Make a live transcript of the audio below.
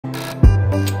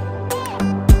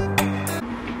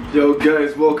Yo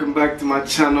guys, welcome back to my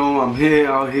channel. I'm here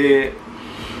out here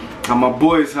at my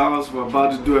boy's house. We're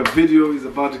about to do a video. He's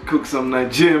about to cook some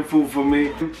Nigerian food for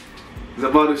me. He's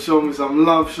about to show me some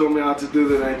love, show me how to do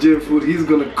the Nigerian food. He's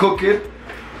gonna cook it,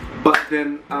 but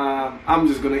then I'm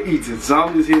just gonna eat it. So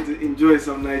I'm just here to enjoy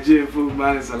some Nigerian food,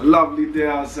 man. It's a lovely day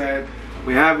outside.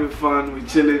 We're having fun, we're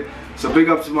chilling. So big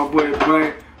up to my boy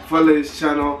Brian. Follow his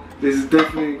channel. This is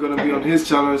definitely gonna be on his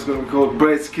channel. It's gonna be called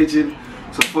Brian's Kitchen.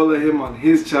 So follow him on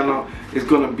his channel. It's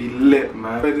gonna be lit,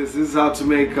 man. This is how to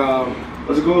make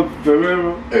what's it called?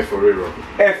 Eforiro?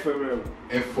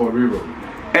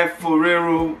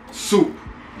 Eforiro soup.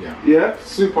 Yeah?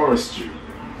 Soup or a stew.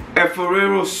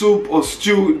 Eforiro soup or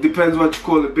stew, depends what you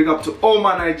call it. Big up to all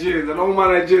my Nigerians, and all my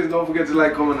Nigerians, don't forget to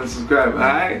like, comment and subscribe.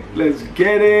 Alright? Let's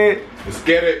get it. Let's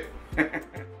get it.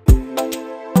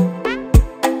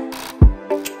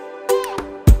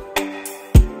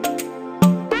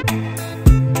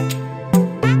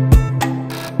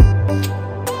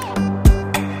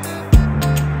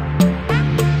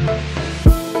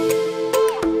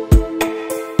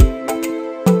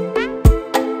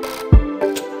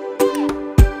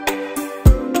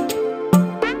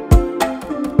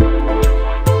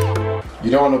 You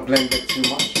don't want to blend it too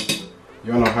much.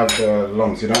 You want to have the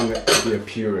lumps. You don't want it to be a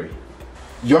puree.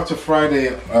 You have to fry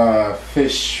the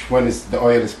fish when the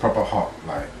oil is proper hot.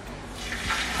 Like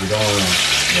you don't want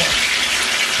to.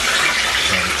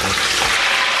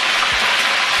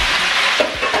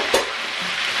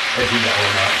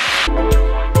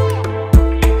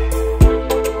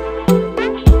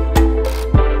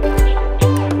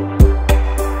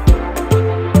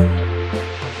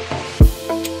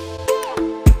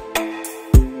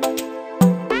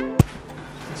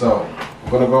 So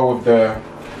I'm gonna go with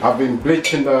I've been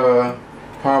bleaching the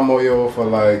palm oil for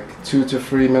like 2 to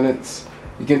 3 minutes.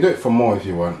 You can do it for more if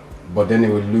you want, but then it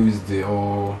will lose the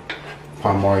whole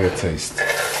palm oil taste.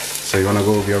 So you wanna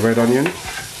go with your red onion.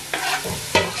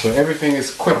 So everything is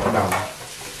quick now.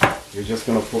 You're just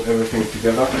gonna put everything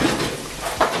together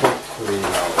quickly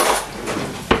now.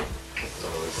 So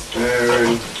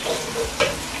stirring.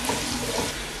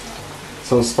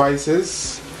 Some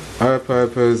spices.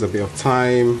 Peppers, a bit of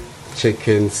thyme,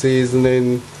 chicken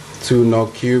seasoning, tuna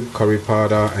cube, curry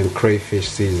powder, and crayfish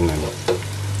seasoning.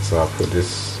 So I'll put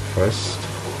this first.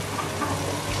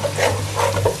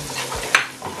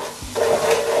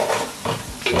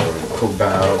 So cook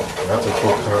that out. You have to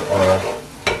cook out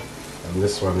and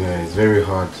this one here is very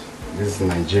hard. This is the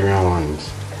Nigerian one.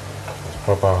 It's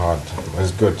proper hard. But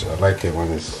it's good. I like it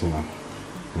when it's, you know.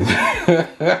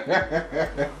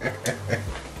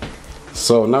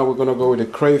 So now we're gonna go with the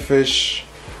crayfish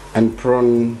and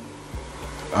prawn,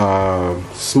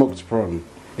 smoked prawn.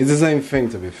 It's the same thing,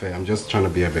 to be fair. I'm just trying to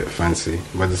be a bit fancy,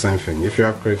 but the same thing. If you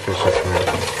have crayfish, it's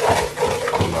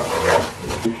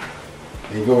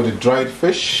great. You go with the dried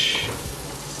fish.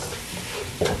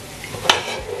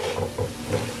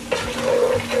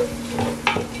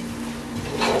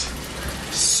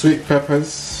 Sweet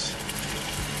peppers,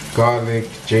 garlic,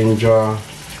 ginger,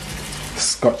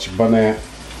 scotch bonnet.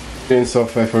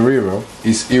 Of Eforiro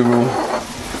is Iru.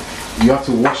 You have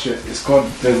to wash it. It's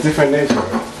called, there's different names of it.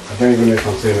 I don't even know if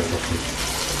I'm saying it properly.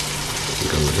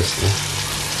 Go with this thing.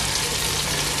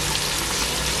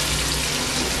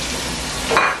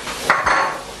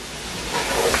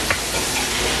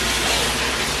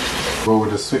 Go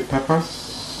with the sweet peppers.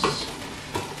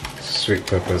 Sweet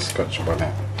peppers, scotch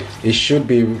bonnet. It should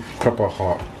be proper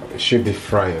hot. It should be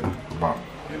frying, but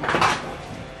you know,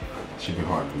 it should be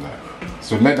hotter than that.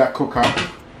 So let that cook out.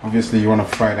 Obviously you want to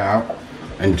fry that out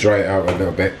and dry it out a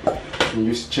little bit. You can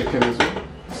use chicken as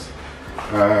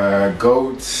well.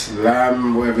 Goat,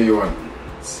 lamb, whatever you want.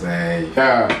 Say,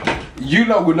 yeah. You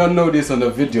lot will not know this on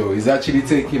the video. It's actually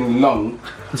taking long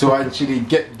to actually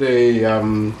get the,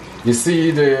 you see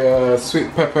the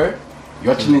sweet pepper?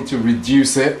 You actually need to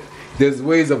reduce it. There's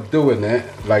ways of doing it.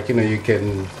 Like, you know, you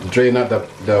can drain out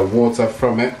the water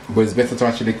from it. But it's better to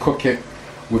actually cook it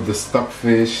with the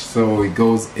stockfish, so it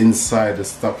goes inside the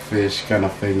stockfish kind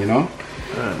of thing, you know.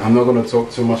 I'm not going to talk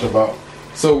too much about.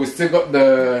 So we still got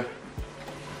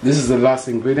this is the last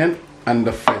ingredient, and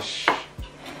the fish.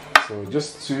 So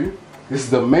just two. This is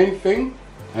the main thing,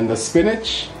 and the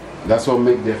spinach. That's what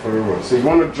make the Eforiro. So you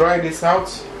want to dry this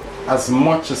out as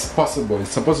much as possible.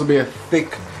 It's supposed to be a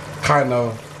thick kind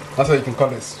of, that's why you can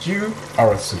call it stew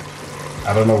or a soup.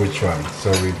 I don't know which one,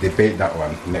 so we debate that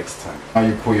one next time. Now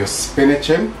you put your spinach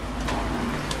in.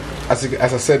 As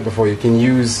I said before, you can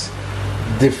use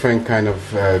different kind of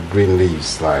green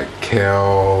leaves like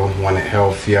kale, want it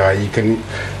healthier.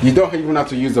 You don't even have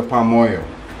to use the palm oil,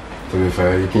 to be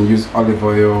fair. You can use olive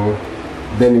oil,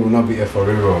 then it will not be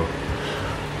Eforiro.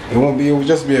 It won't be. It will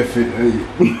just be a fit.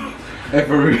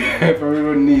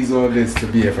 Eforiro needs all this to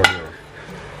be Eforiro.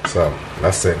 So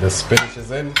that's it. The spinach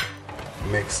is in.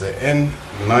 Mix it in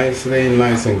nicely,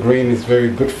 nice and green. It's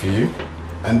very good for you.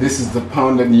 And this is the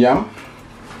pounded yam.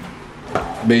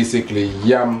 Basically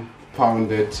yam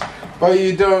pounded, but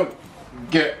you don't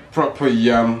get proper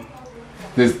yam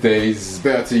these days. It's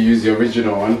better to use the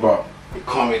original one, but you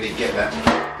can't really get that.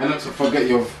 And not to forget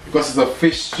because it's a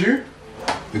fish stew,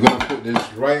 you're gonna put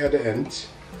this right at the end.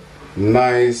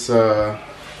 Nice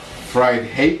fried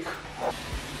hake,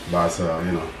 but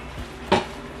you know,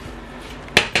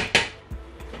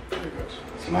 very good.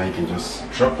 So now you can just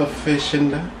drop the fish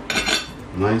in there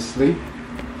nicely,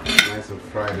 nice and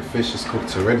fried. The fish is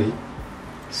cooked already,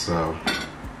 so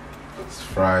it's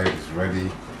fried, it's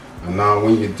ready. And now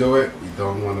when you do it, you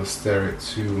don't want to stir it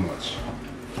too much.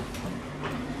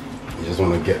 You just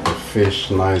want to get the fish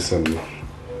nice and,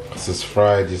 because it's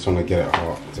fried, you just want to get it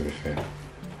hot, to be fair.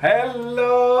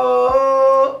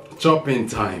 Hello! Chopping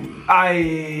time.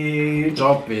 Aye!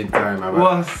 Chopping time.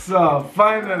 What's up?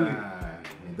 Finally!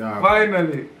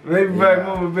 Finally! Maybe I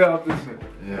move a bit up this way.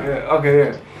 Yeah. Okay,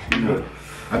 yeah. No.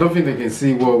 I don't think they can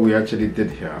see what we actually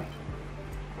did here.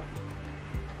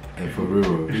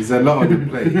 Eforiro. There's a lot on the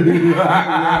plate.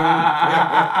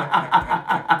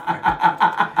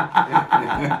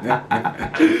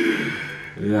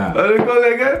 Yeah. What do you call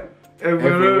it again?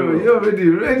 Eforiro. You're already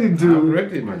ready to. I'm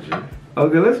ready, my G.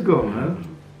 Okay, let's go, man.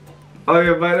 Oh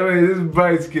yeah, by the way, this is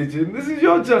Bryce's Kitchen. This is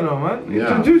your channel, man.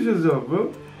 Yeah. Introduce yourself,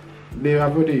 bro.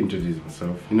 I've already introduced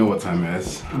myself. You know what time it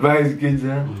is. Bryce's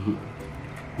Kitchen.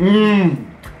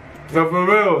 So for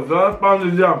real, so that's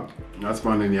pounded yam. That's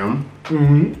pounded yam.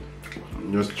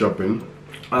 Just chopping.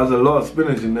 There's a lot of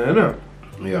spinach in there, innit?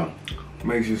 Yeah.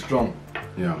 Makes you strong.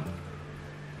 Yeah.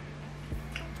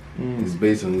 It's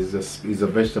based on, it's a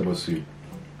vegetable soup.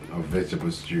 A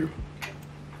vegetable stew.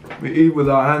 We eat with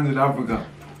our hands in Africa.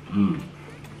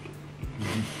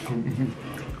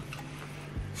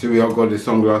 See, we all got the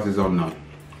sunglasses on now.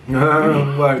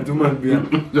 Why? Too much beer.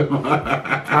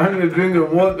 I need to drink the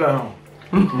water.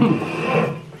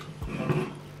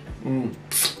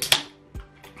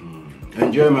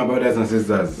 Enjoy, my brothers and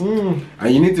sisters. And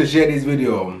you need to share this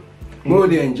video. More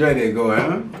they enjoy, they go,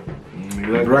 huh?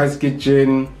 Bryce's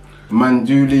Kitchen,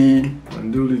 Manduli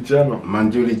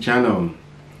channel.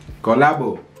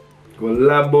 Collabo.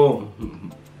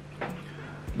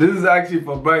 This is actually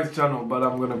for Bryce's channel, but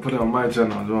I'm gonna put it on my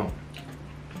channel as well.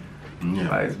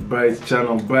 Yeah. It's Bryce's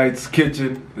channel. Bryce's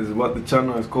Kitchen is what the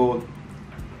channel is called.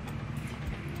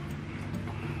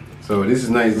 So this is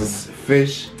nice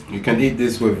fish. You can eat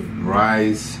this with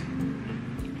rice,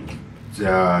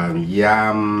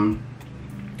 yam,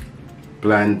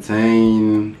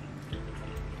 plantain,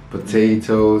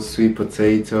 potatoes, sweet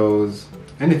potatoes,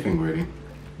 anything really.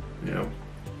 Yeah.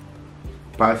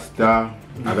 Pasta.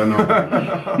 I don't know. I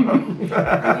don't know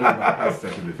about pasta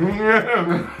to be fair.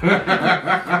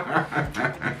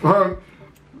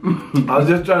 I was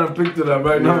just trying to picture that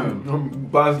right now.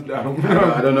 Pasta.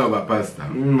 I don't know about pasta.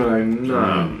 Like,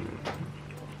 nah.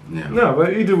 Yeah. No,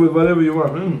 but eat it with whatever you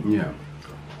want. Yeah.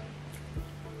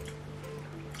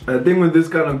 The thing with this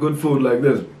kind of good food like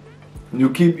this, you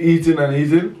keep eating and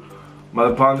eating, by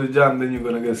the pounded jam, then you're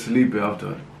gonna get sleepy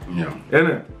after. Yeah.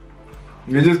 Innit?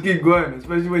 You just keep going,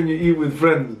 especially when you eat with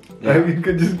friends. Yeah. Like, you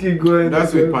could just keep going.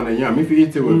 That's with pounded yam. If you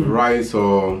eat it with rice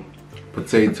or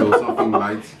potato, something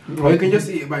light, or you can just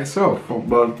eat it by itself.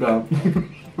 Pasta.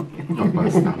 Not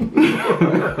pasta.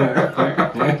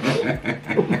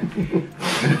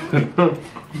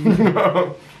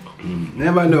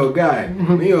 Never know, guy.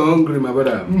 When you're hungry, my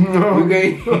brother.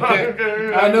 Okay?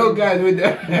 I know guys with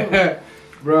that.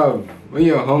 Bro, when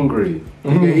you're hungry,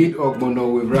 you can eat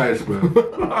ogbono with rice, bro.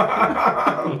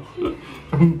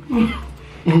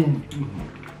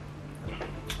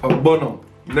 Ogbono.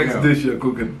 Next dish you're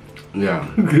cooking. Yeah.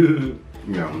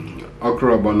 Yeah.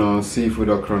 Okra ogbono, seafood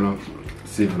okra.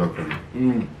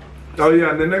 Oh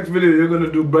yeah, in the next video you're gonna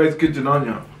do Bryce's Kitchen, aren't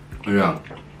you? Yeah.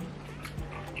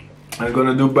 I'm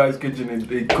gonna do Bryce's Kitchen.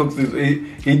 He cooks this.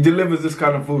 He delivers this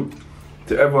kind of food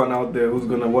to everyone out there who's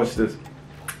gonna watch this.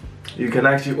 You can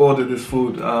actually order this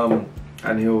food,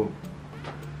 and he'll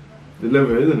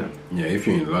deliver, isn't it? Yeah, if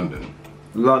you're in London.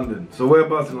 London. So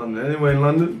whereabouts in London? Anywhere in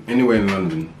London? Anywhere in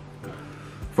London.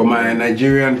 For my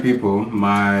Nigerian people,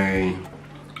 my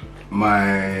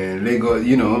Lagos,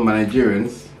 you know, my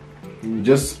Nigerians,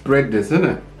 just spread this, isn't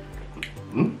it?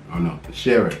 Oh no,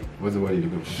 share it. What's the word you're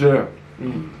looking for? Share.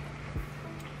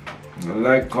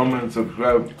 Like, comment,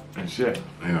 subscribe, and share.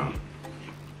 Yeah.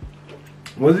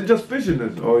 Was it just fish in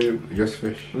this, or you? Just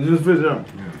fish. It's just fish, yeah.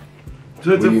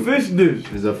 So it's a fish dish.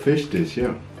 It's a fish dish,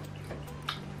 yeah.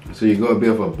 So you got a bit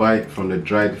of a bite from the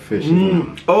dried fish.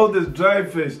 Oh, this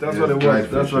dried fish. That's what it was.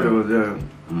 That's what it was. Yeah.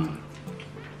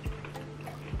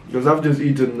 Because I've just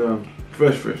eaten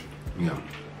fresh fish. Yeah.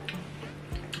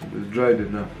 It's dried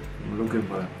it now. I'm looking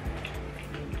for it.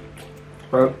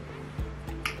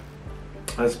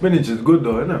 But spinach is good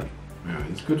though, isn't it? Yeah,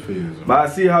 it's good for you as well. But I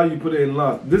see how you put it in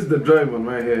last. This is the dry one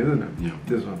right here, isn't it? Yeah.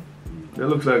 This one. It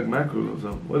looks like mackerel or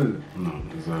something. What is it? No,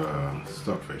 it's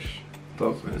stockfish.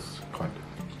 Stockfish. It's cod.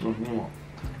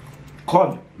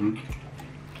 Cod?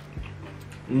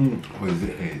 What is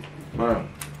it here? Man,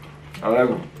 I like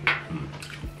them.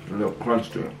 A little crunch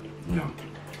to it. Yeah.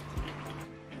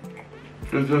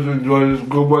 Let's just enjoy this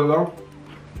good weather.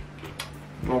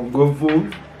 Some good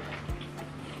food.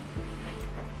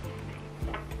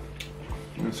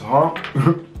 It's hot.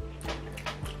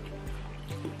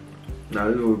 Now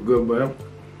this was good, man.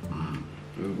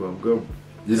 This was good.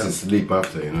 This is sleep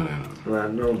after, you know that. I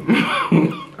know.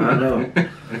 I know.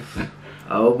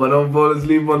 I hope I don't fall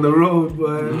asleep on the road,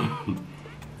 but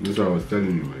That's what I was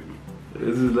telling you, man.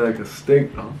 this is like a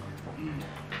steak, huh?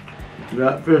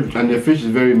 That fish. And the fish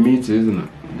is very meaty, isn't it?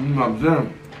 I'm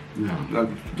saying. Yeah. Like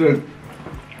a steak.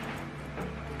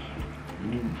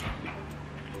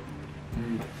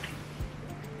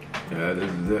 Yeah,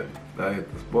 this is it. I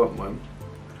hit the spot, man.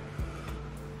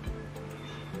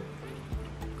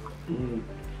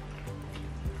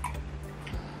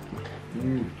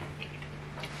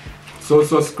 So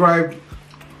subscribe.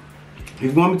 If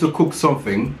you want me to cook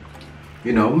something,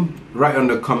 you know, write on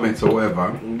the comments or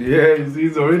whatever. Yeah,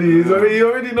 he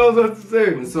already knows what to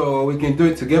say. So we can do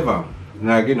it together.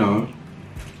 Like, you know.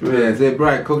 Yeah, say,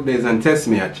 Bright, cook this and test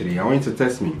me actually. I want you to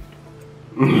test me.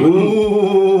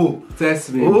 Ooh!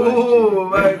 Test me. Ooh,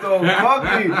 man, so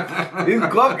cocky. He's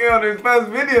cocky on his first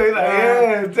video. He's like,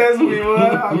 yeah, test me,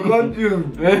 man. I got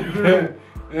you.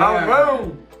 I'm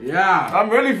ready. Yeah. I'm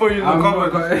ready for you in the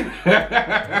comments.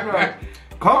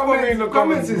 Come for me in the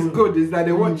comments. Is good. It's like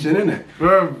they're watching, isn't it?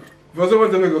 If I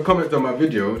someone to make a comment on my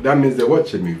video, that means they're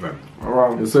watching me, fam.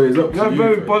 Wow. So it's up to you. That's a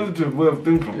very positive way of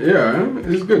thinking. Yeah,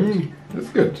 it's good. It's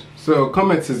good. So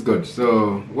comments is good.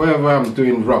 So whatever I'm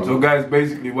doing wrong. So guys,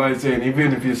 basically what he's saying,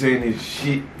 even if you're saying it's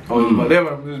shit or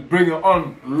whatever, just bring it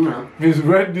on. He's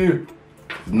ready.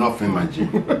 Nothing, my G.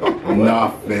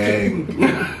 Nothing.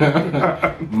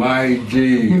 My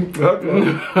G.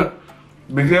 Okay.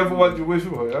 Be careful what you wish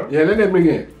for, yeah? Yeah, let them bring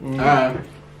it.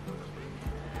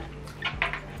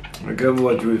 Be careful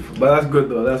what you wish for. But that's good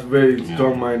though. That's very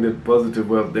strong-minded, positive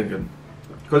way of thinking.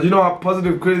 Because you know how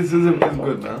positive criticism is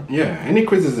good, man. Yeah, any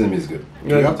criticism is good.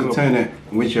 Yeah, you have to turn it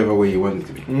whichever way you want it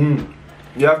to be.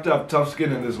 You have to have tough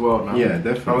skin in this world, man. Yeah,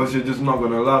 definitely. Or else you're just not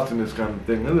going to last in this kind of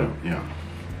thing, is it? Yeah.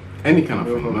 Any kind of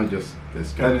thing, not just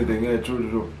this kind. Anything, yeah,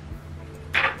 true.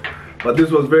 But this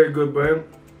was very good, Brian.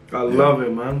 I love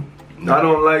it, man. No. I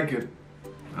don't like it.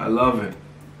 I love it.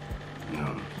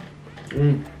 No.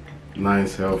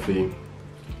 Nice, healthy.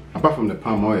 Apart from the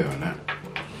palm oil and that,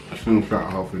 I think that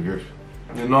healthy good.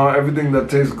 You know, everything that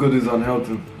tastes good is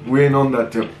unhealthy. We ain't on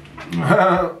that tip.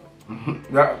 No.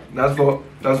 that's for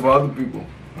other people.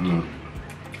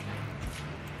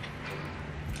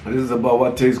 This is about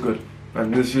what tastes good.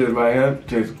 And this shit right here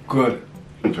tastes good.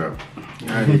 Good job.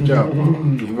 Yeah, good job, bro.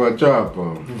 You got a job,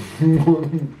 bro.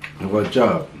 You got a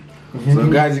job. So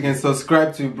guys, you can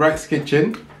subscribe to Bright's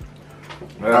Kitchen,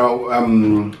 our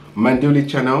Manduli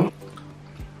channel.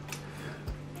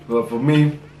 Well, for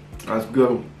me, that's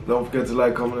good. Don't forget to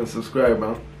like, comment, and subscribe,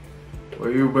 man.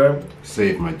 For you, man.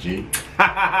 Save my G.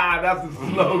 That's the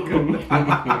slogan.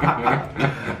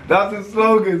 That's the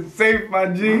slogan. Save my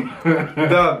G.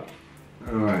 Done.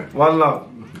 Alright. One love.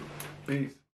 Peace.